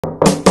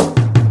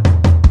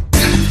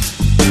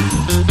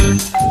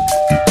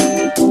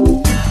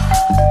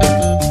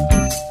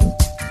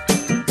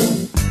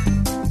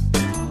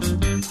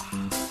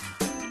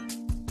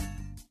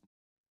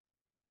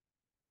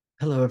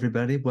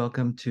everybody.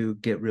 Welcome to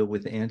Get Real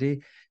with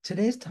Andy.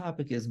 Today's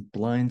topic is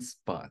blind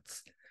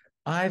spots.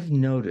 I've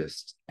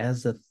noticed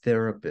as a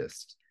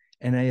therapist,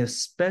 and I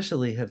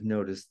especially have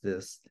noticed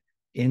this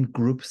in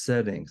group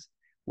settings,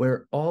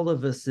 where all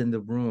of us in the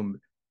room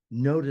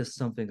notice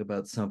something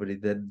about somebody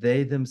that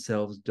they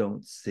themselves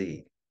don't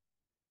see.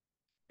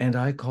 And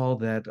I call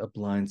that a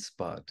blind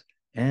spot.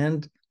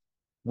 And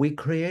we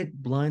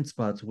create blind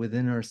spots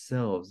within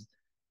ourselves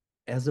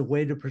as a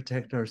way to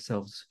protect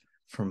ourselves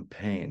from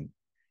pain.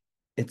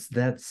 It's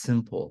that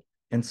simple.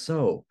 And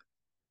so,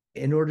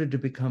 in order to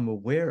become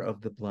aware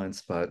of the blind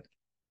spot,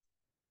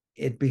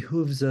 it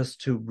behooves us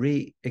to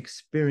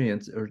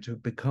re-experience or to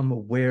become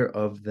aware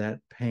of that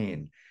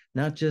pain,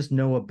 not just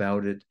know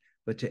about it,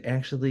 but to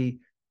actually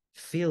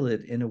feel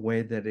it in a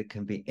way that it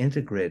can be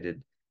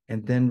integrated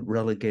and then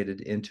relegated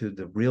into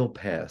the real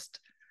past,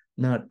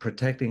 not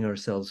protecting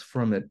ourselves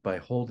from it by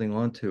holding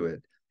on to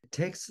it. It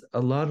takes a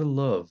lot of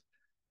love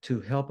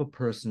to help a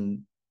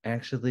person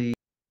actually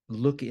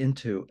look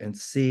into and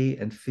see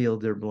and feel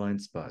their blind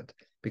spot,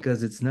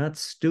 because it's not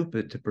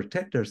stupid to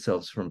protect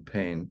ourselves from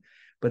pain,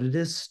 but it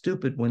is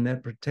stupid when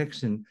that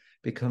protection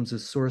becomes a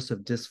source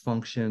of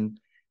dysfunction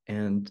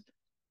and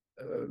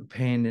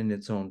pain in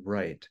its own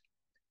right.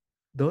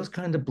 Those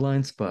kind of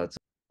blind spots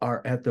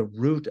are at the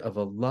root of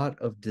a lot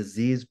of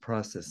disease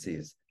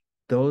processes.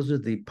 Those are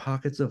the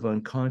pockets of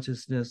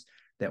unconsciousness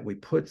that we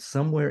put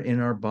somewhere in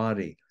our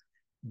body,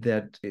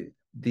 that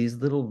these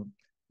little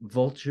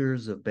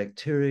vultures of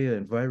bacteria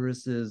and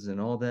viruses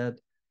and all that,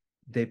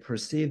 they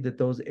perceive that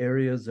those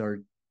areas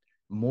are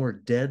more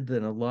dead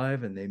than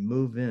alive, and they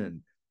move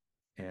in.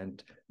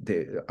 And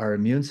our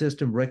immune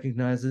system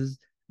recognizes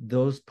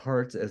those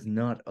parts as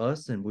not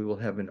us, and we will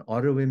have an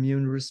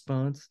autoimmune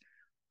response.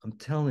 I'm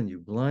telling you,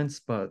 blind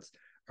spots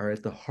are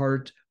at the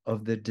heart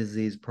of the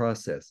disease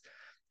process.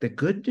 The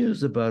good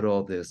news about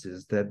all this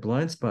is that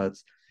blind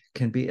spots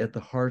can be at the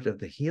heart of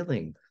the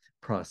healing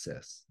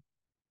process.